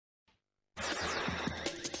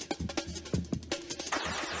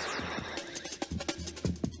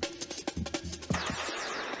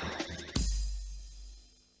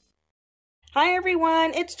Hi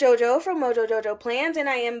everyone, it's JoJo from Mojo Jojo Plans, and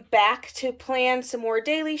I am back to plan some more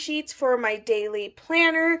daily sheets for my daily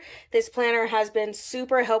planner. This planner has been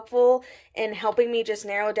super helpful in helping me just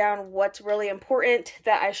narrow down what's really important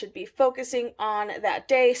that I should be focusing on that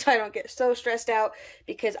day so I don't get so stressed out,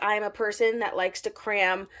 because I'm a person that likes to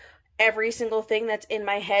cram every single thing that's in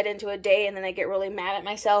my head into a day, and then I get really mad at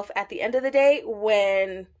myself at the end of the day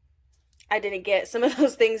when I didn't get some of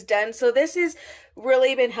those things done. So this has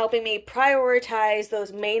really been helping me prioritize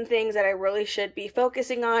those main things that I really should be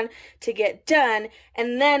focusing on to get done.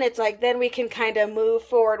 And then it's like, then we can kind of move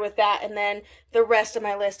forward with that. And then the rest of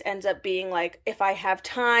my list ends up being like, if I have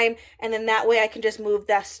time, and then that way I can just move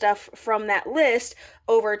that stuff from that list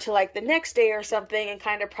over to like the next day or something and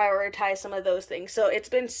kind of prioritize some of those things. So it's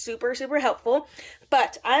been super, super helpful.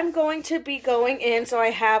 But I'm going to be going in, so I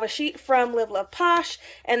have a sheet from Live Love Posh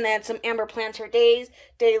and then some Amber Plans Her Days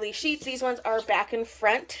daily sheets. These ones are back and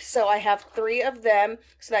front, so I have 3 of them,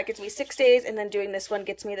 so that gets me 6 days, and then doing this one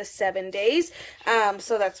gets me the 7 days.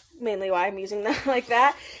 So that's mainly why I'm using them like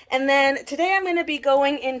that. And then today I'm going to be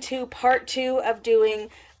going into part 2 of doing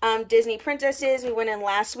Disney princesses. We went in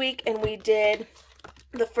last week and we did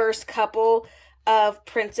the first couple of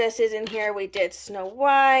princesses in here. We did Snow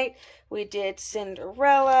White, we did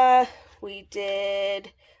Cinderella, we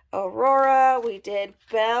did Aurora, we did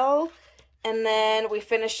Belle, and then we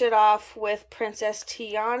finished it off with Princess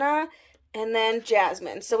Tiana and then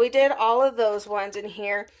Jasmine. So we did all of those ones in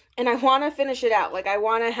here, and I want to finish it out. Like, I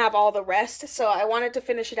want to have all the rest, so I wanted to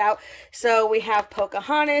finish it out. So we have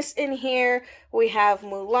Pocahontas in here, we have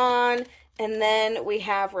Mulan, and then we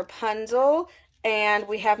have Rapunzel, and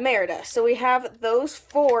we have Merida. So we have those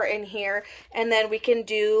 4 in here, and then we can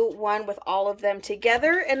do one with all of them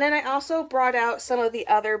together. And then I also brought out some of the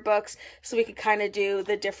other books so we could kind of do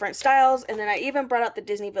the different styles. And then I even brought out the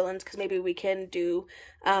Disney villains because maybe we can do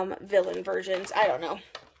villain versions. I don't know.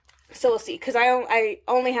 So we'll see, because I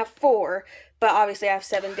only have 4, but obviously I have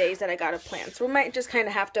 7 days that I gotta plan. So we might just kind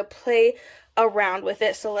of have to play around with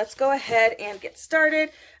it. So let's go ahead and get started.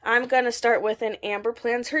 I'm going to start with an Amber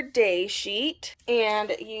Plans Her Day sheet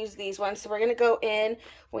and use these ones. So we're going to go in.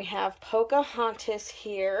 We have Pocahontas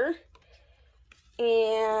here.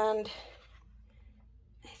 And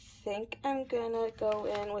I think I'm going to go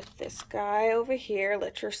in with this guy over here.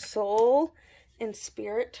 Let your soul and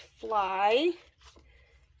spirit fly.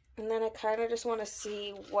 And then I kind of just want to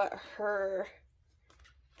see that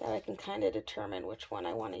I can kind of determine which one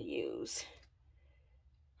I want to use.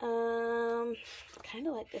 Kind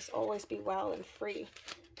of like this Always Be Wild and Free.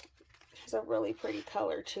 Has a really pretty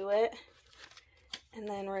color to it. And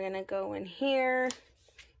then we're going to go in here.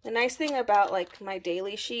 The nice thing about like my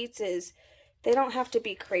daily sheets is they don't have to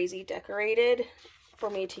be crazy decorated for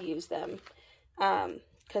me to use them.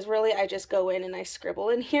 Because really I just go in and I scribble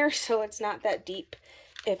in here, so it's not that deep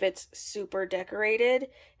if it's super decorated.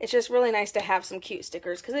 It's just really nice to have some cute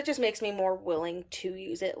stickers because it just makes me more willing to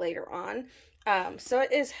use it later on. So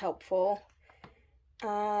it is helpful.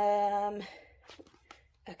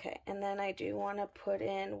 Okay, and then I do want to put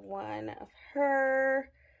in one of her.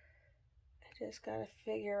 I just gotta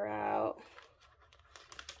figure out,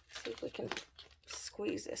 see if we can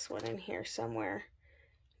squeeze this one in here somewhere.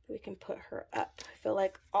 We can put her up. I feel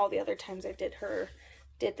like all the other times I did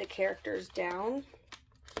the characters down,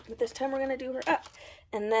 but this time we're gonna do her up.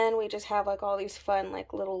 And then we just have like all these fun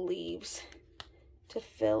like little leaves to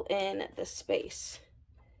fill in the space.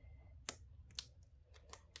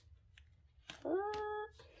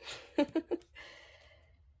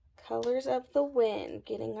 Colors of the Wind,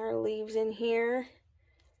 getting our leaves in here.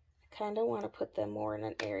 I kind of want to put them more in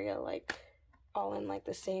an area, like all in like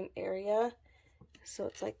the same area, so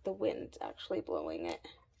it's like the wind's actually blowing it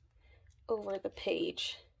over the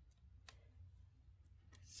page.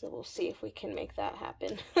 So we'll see if we can make that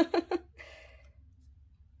happen.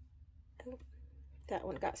 That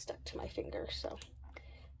one got stuck to my finger, so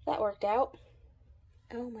that worked out.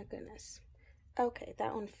 Oh my goodness. Okay,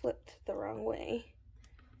 that one flipped the wrong way.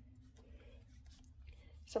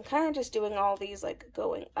 So I'm kind of just doing all these like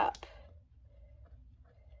going up.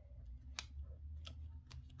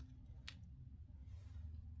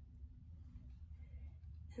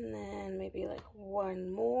 And then maybe like one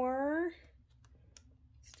more.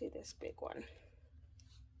 Let's do this big one.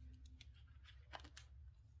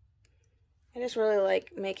 I just really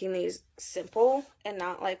like making these simple and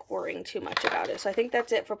not like worrying too much about it. So I think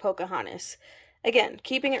that's it for Pocahontas. Again,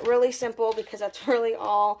 keeping it really simple because that's really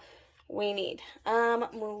all we need.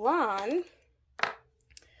 Mulan,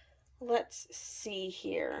 let's see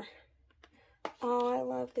here. Oh, I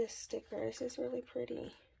love this sticker. This is really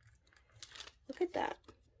pretty. Look at that.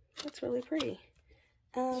 That's really pretty.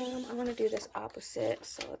 I want to do this opposite,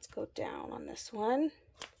 so let's go down on this one.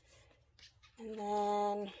 And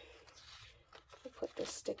then we'll put this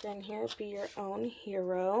sticker in here, be your own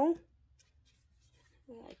hero.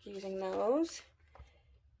 I like using those.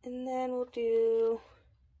 And then we'll do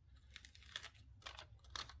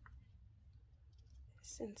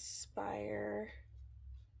this, inspire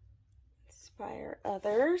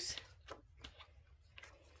others.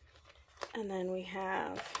 And then we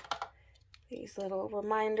have these little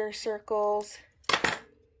reminder circles,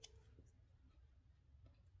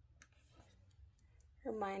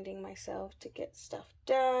 reminding myself to get stuff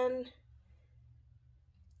done.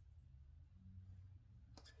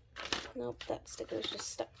 Nope, that sticker's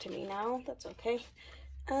just stuck to me now. That's okay.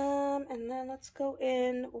 And then let's go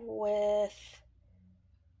in with,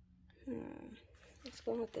 let's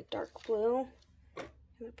go in with the dark blue. I'm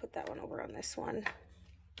gonna put that one over on this one.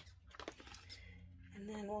 And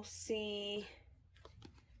then we'll see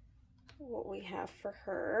what we have for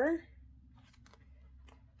her.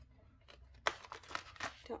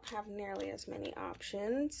 Don't have nearly as many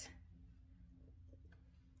options.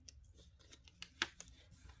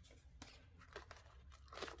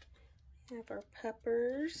 Have our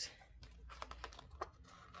peppers.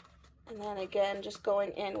 And then again, just going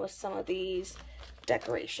in with some of these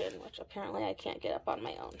decoration, which apparently I can't get up on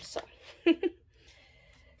my own. So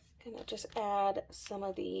gonna just add some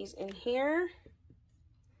of these in here.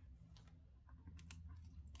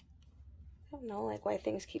 I don't know like why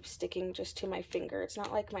things keep sticking just to my finger. It's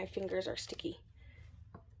not like my fingers are sticky.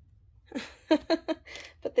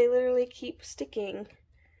 But they literally keep sticking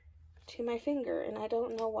to my finger and I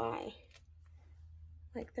don't know why.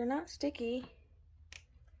 Like they're not sticky.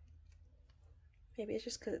 Maybe it's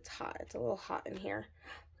just because it's hot. It's a little hot in here.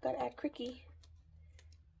 Gotta add cricky.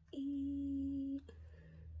 Hit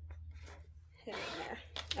it in there.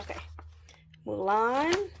 Okay.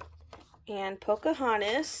 Mulan and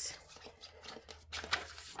Pocahontas.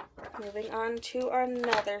 Moving on to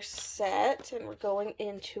another set, and we're going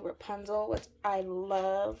into Rapunzel, which I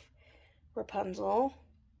love Rapunzel.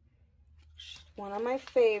 She's one of my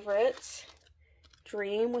favorites.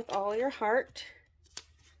 Dream with all your heart.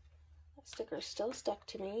 That sticker's still stuck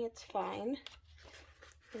to me. It's fine.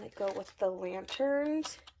 I'm going to go with the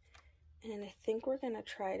lanterns, and I think we're going to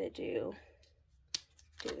try to do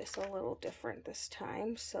this a little different this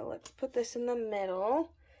time. So let's put this in the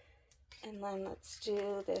middle. And then let's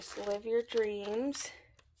do this, live your dreams.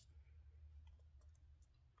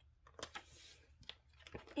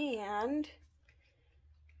 And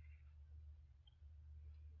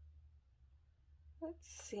let's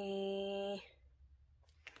see,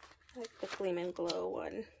 I like the Gleam and Glow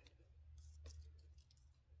one.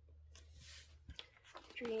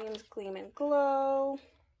 Dreams, Gleam and Glow.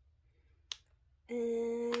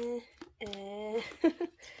 And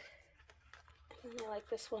I like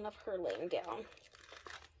this one of her laying down.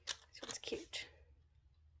 This one's cute.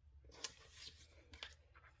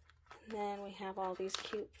 And then we have all these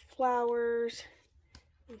cute flowers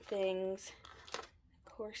and things. Of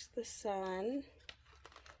course, the sun.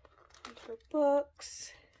 And her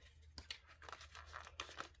books.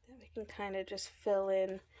 That we can kind of just fill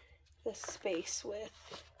in the space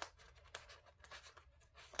with.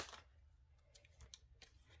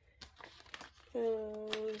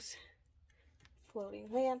 Those. Floating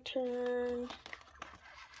lantern.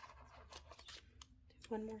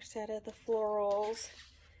 One more set of the florals.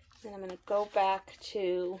 Then I'm going to go back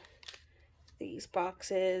to these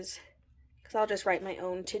boxes because I'll just write my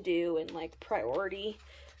own to-do and like priority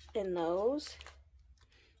in those.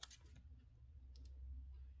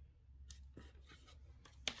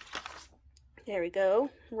 There we go.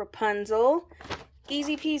 Rapunzel.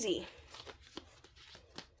 Easy peasy.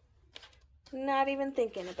 Not even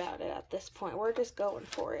thinking about it at this point. We're just going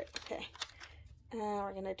for it. Okay.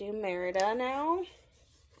 We're going to do Merida now.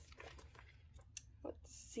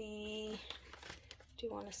 Let's see. Do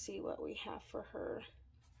you want to see what we have for her?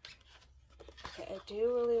 Okay, I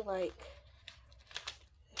do really like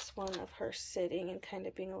this one of her sitting and kind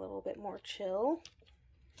of being a little bit more chill.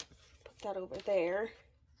 Put that over there.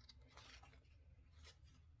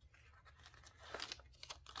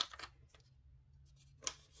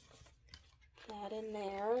 That in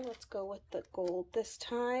there. Let's go with the gold this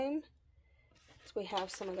time. So we have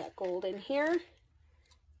some of that gold in here.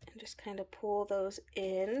 And just kind of pull those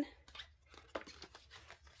in.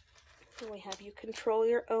 And we have you control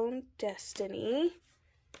your own destiny.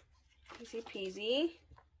 Easy peasy.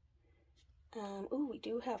 Ooh, we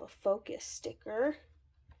do have a focus sticker.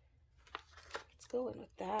 Let's go in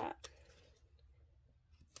with that.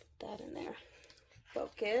 Put that in there.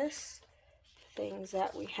 Focus. Things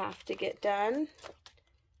that we have to get done.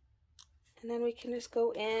 And then we can just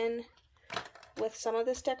go in with some of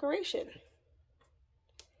this decoration.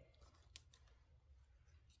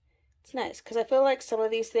 It's nice because I feel like some of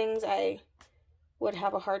these things I would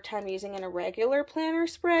have a hard time using in a regular planner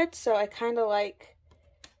spread, so I kind of like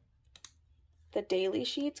the daily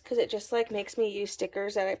sheets because it just like makes me use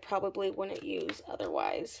stickers that I probably wouldn't use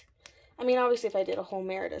otherwise. I mean, obviously if I did a whole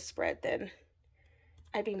Merida spread, then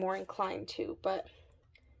I'd be more inclined to, but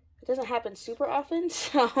it doesn't happen super often,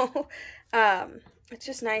 so it's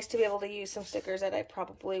just nice to be able to use some stickers that I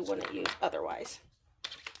probably wouldn't use otherwise.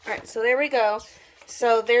 All right, so there we go.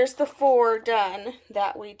 So there's the 4 done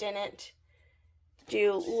that we didn't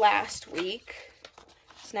do last week.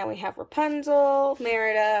 So now we have Rapunzel,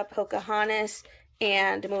 Merida, Pocahontas,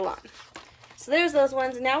 and Mulan. So there's those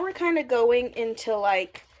ones. Now we're kind of going into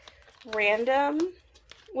like random,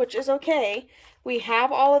 which is okay. We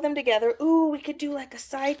have all of them together. Ooh, we could do like a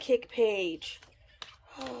sidekick page.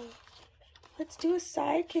 Oh, let's do a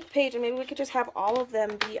sidekick page, and maybe we could just have all of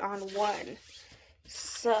them be on one.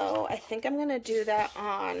 So I think I'm going to do that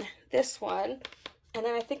on this one. And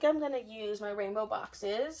then I think I'm going to use my rainbow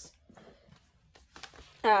boxes.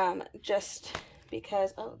 Just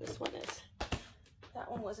because, oh, this one is, that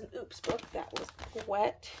one was an oops book. That was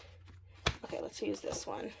wet. Okay, let's use this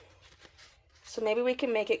one. So maybe we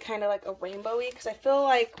can make it kind of like a rainbowy, because I feel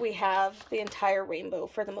like we have the entire rainbow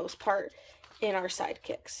for the most part in our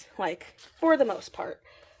sidekicks. Like, for the most part,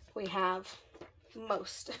 we have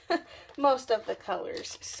most, most of the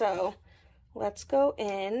colors. So let's go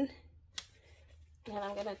in, and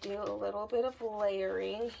I'm going to do a little bit of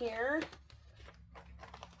layering here.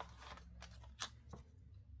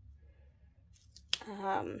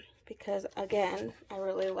 Because again, I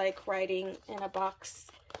really like writing in a box.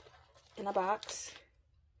 I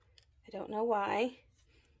don't know why,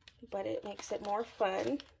 but it makes it more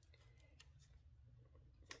fun.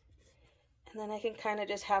 And then I can kind of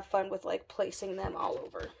just have fun with like placing them all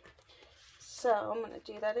over. So I'm going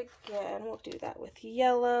to do that again. We'll do that with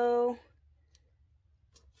yellow.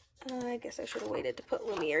 I guess I should have waited to put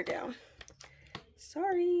Lumiere down.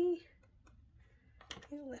 Sorry.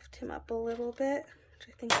 I'll lift him up a little bit, which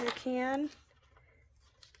I think I can.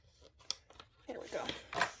 There we go.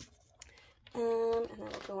 And then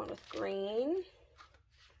we'll go in with green.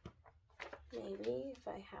 Maybe, if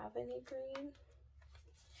I have any green.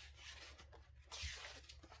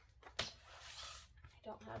 I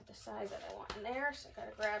don't have the size that I want in there, so I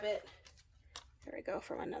gotta grab it. There we go,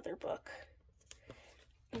 from another book.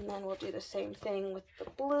 And then we'll do the same thing with the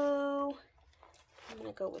blue. I'm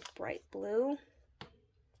gonna go with bright blue.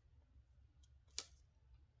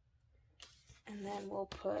 And then we'll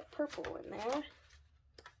put purple in there.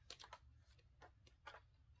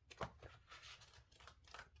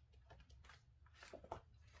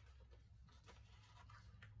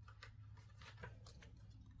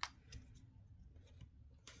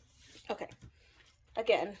 Okay,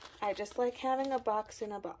 again, I just like having a box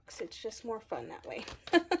in a box. It's just more fun that way.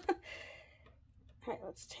 All right,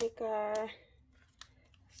 let's take our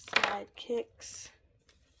sidekicks,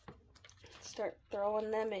 start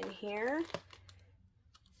throwing them in here.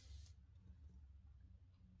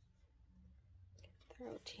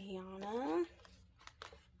 Throw Tiana.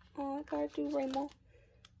 Oh, I gotta do rainbow.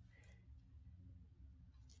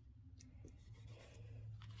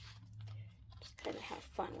 Kind of have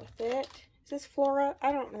fun with it. Is this Flora?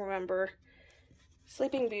 I don't remember.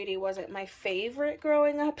 Sleeping Beauty wasn't my favorite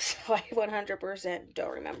growing up, so I 100%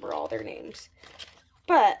 don't remember all their names.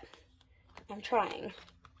 But I'm trying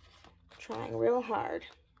real hard.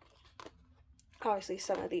 Obviously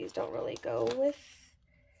some of these don't really go with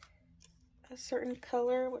a certain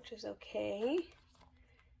color, which is okay.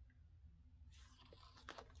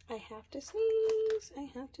 I have to sneeze. I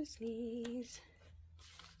have to sneeze.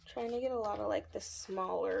 Trying to get a lot of like the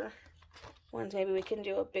smaller ones. Maybe we can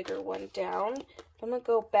do a bigger one down. I'm gonna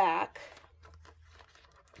go back.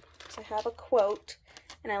 So I have a quote,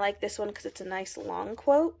 and I like this one because it's a nice long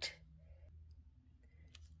quote.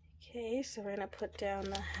 Okay, so we're gonna put down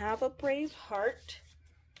the "Have a brave heart."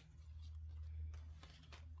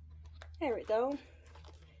 There we go.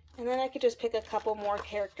 And then I could just pick a couple more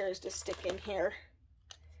characters to stick in here.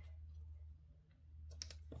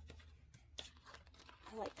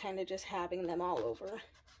 I like kind of just having them all over.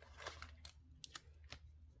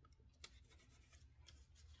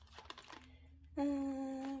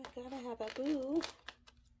 Gotta have a boo.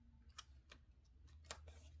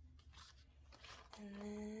 And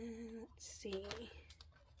then, let's see.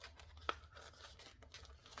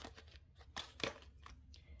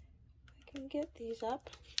 I can get these up.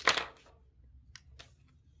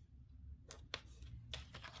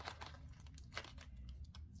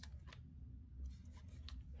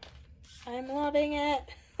 I'm loving it.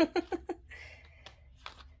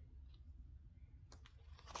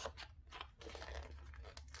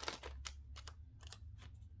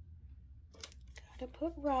 Gotta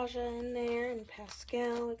put Raja in there, and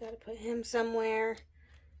Pascal, we gotta put him somewhere.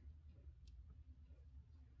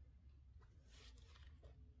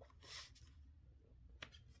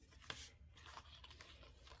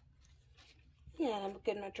 Yeah, a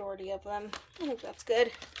good majority of them. I think that's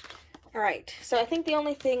good. All right, so I think the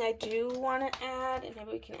only thing I do want to add, and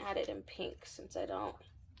maybe we can add it in pink since I don't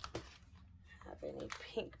have any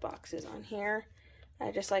pink boxes on here.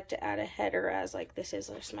 I just like to add a header as like this is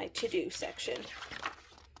just my to-do section.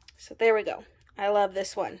 So there we go. I love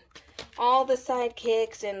this one. All the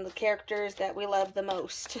sidekicks and the characters that we love the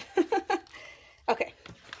most. Okay,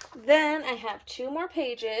 then I have 2 more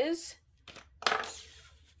pages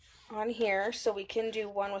on here, so we can do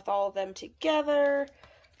one with all of them together,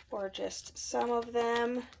 or just some of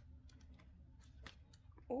them.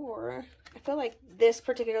 Or I feel like this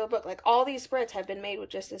particular book, like all these spreads have been made with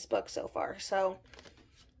just this book so far, so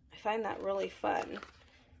I find that really fun.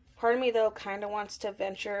 Part of me though kind of wants to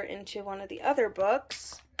venture into one of the other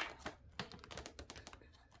books,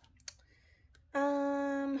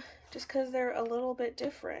 just because they're a little bit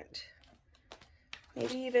different.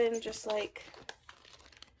 Maybe even just like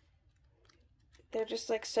they're just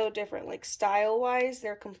like so different, like style wise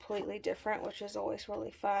they're completely different, which is always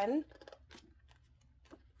really fun.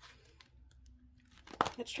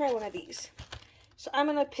 Let's try one of these. So I'm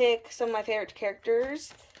gonna pick some of my favorite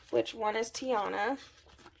characters, which one is Tiana.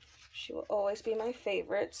 She will always be my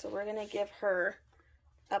favorite, so we're gonna give her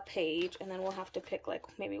a page, and then we'll have to pick like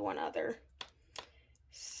maybe one other.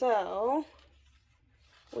 So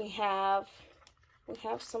we have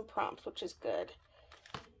some prompts, which is good.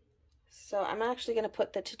 So I'm actually going to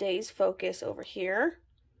put the today's focus over here.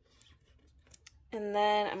 And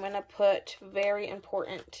then I'm going to put very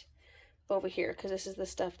important over here, because this is the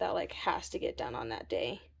stuff that like has to get done on that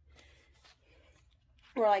day.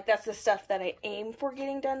 Or like that's the stuff that I aim for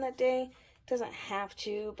getting done that day. It doesn't have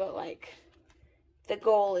to, but like the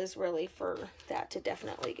goal is really for that to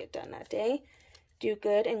definitely get done that day. Do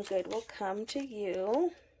good and good will come to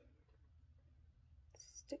you.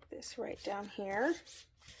 Stick this right down here.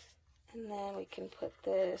 And then we can put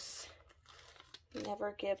this,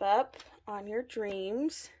 never give up on your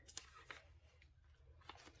dreams.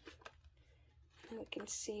 And we can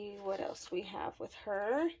see what else we have with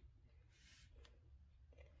her.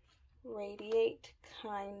 Radiate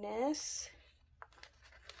kindness.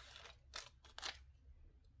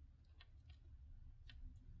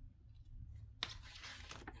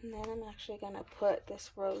 And then I'm actually going to put this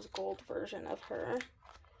rose gold version of her.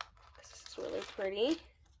 This is really pretty.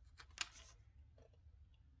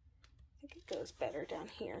 I think it goes better down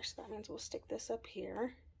here, so that means we'll stick this up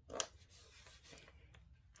here. And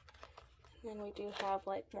then we do have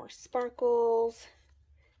like more sparkles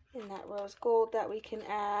in that rose gold that we can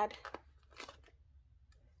add.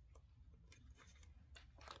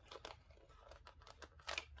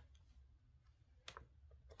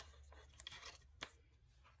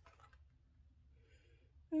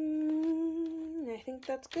 I think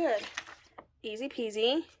that's good. Easy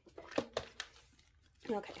peasy.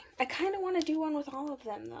 Okay, I kind of want to do one with all of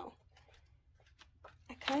them though.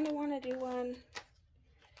 I kind of want to do one.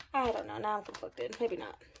 I don't know, now I'm conflicted. Maybe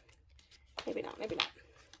not. Maybe not, maybe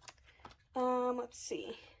not. Let's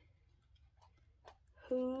see.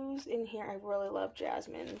 Who's in here? I really love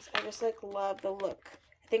Jasmine's. I just like love the look.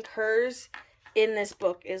 I think hers in this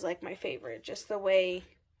book is like my favorite. Just the way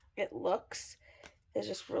it looks is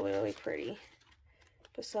just really, really pretty.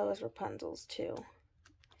 But so is Rapunzel's too.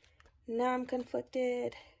 Now I'm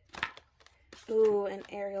conflicted. Ooh, and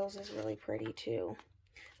Ariel's is really pretty too.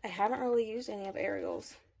 I haven't really used any of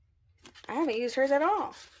Ariel's. I haven't used hers at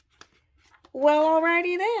all. Well,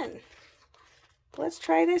 alrighty then. Let's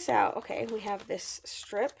try this out. Okay, we have this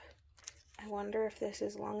strip. I wonder if this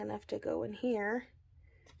is long enough to go in here.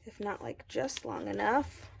 If not, like just long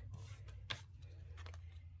enough.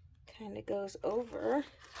 Kind of goes over.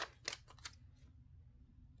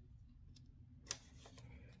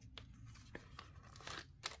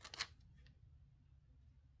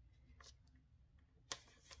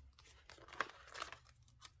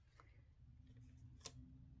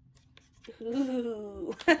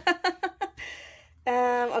 Ooh.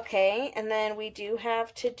 Okay, and then we do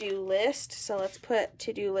have to-do list, so let's put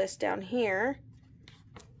to-do list down here.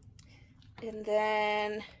 And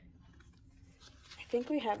then I think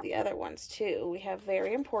we have the other ones too. We have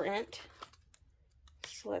very important,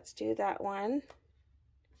 so let's do that one.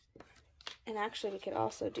 And actually we could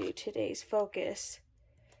also do today's focus.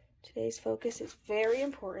 Today's focus is very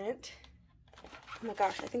important. Oh my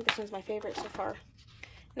gosh, I think this one's my favorite so far.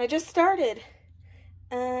 And I just started.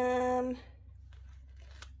 Do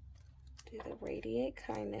the Radiate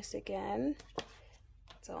Kindness again.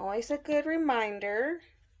 It's always a good reminder.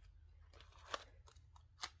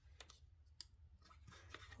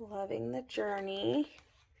 Loving the journey.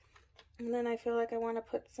 And then I feel like I want to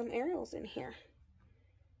put some Ariels in here.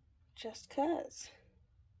 Just 'cause.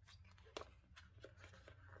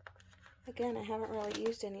 Again, I haven't really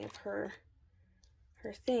used any of her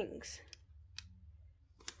things.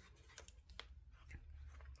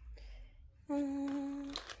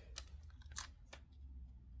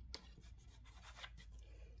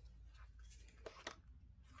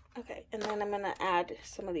 Okay, and then I'm going to add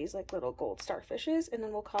some of these like little gold starfishes, and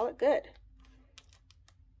then we'll call it good.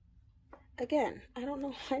 Again, I don't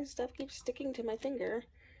know why stuff keeps sticking to my finger,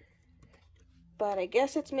 but I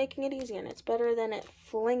guess it's making it easy, and it's better than it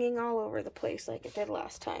flinging all over the place like it did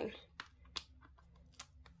last time.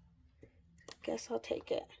 Guess I'll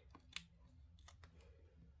take it.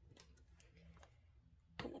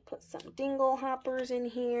 I'm going to put some dingle hoppers in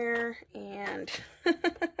here, and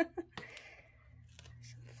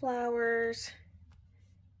flowers,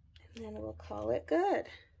 and then we'll call it good.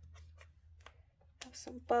 Have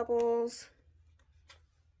some bubbles.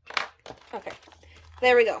 Okay,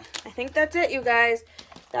 there we go. I think that's it, you guys.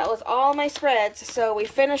 That was all my spreads. So we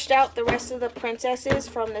finished out the rest of the princesses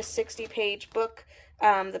from this 60-page book,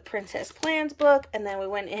 the Princess Plans book, and then we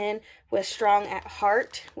went in with Strong at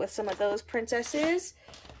Heart with some of those princesses.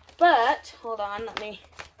 But hold on, let me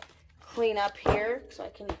clean up here so I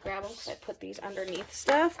can grab them because I put these underneath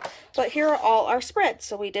stuff. But here are all our spreads.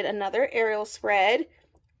 So we did another Ariel spread,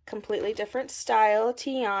 completely different style,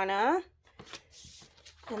 Tiana.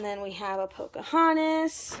 And then we have a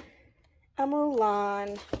Pocahontas, a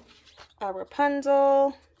Mulan, a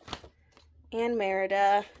Rapunzel, and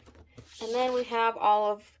Merida. And then we have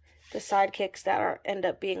all of the sidekicks that end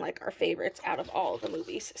up being like our favorites out of all of the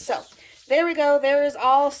movies. So there we go. There is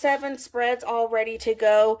all 7 spreads all ready to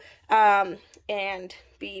go and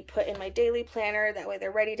be put in my daily planner. That way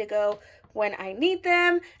they're ready to go when I need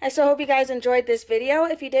them. I so hope you guys enjoyed this video.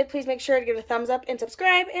 If you did, please make sure to give it a thumbs up and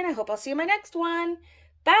subscribe, and I hope I'll see you in my next one.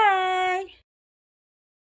 Bye!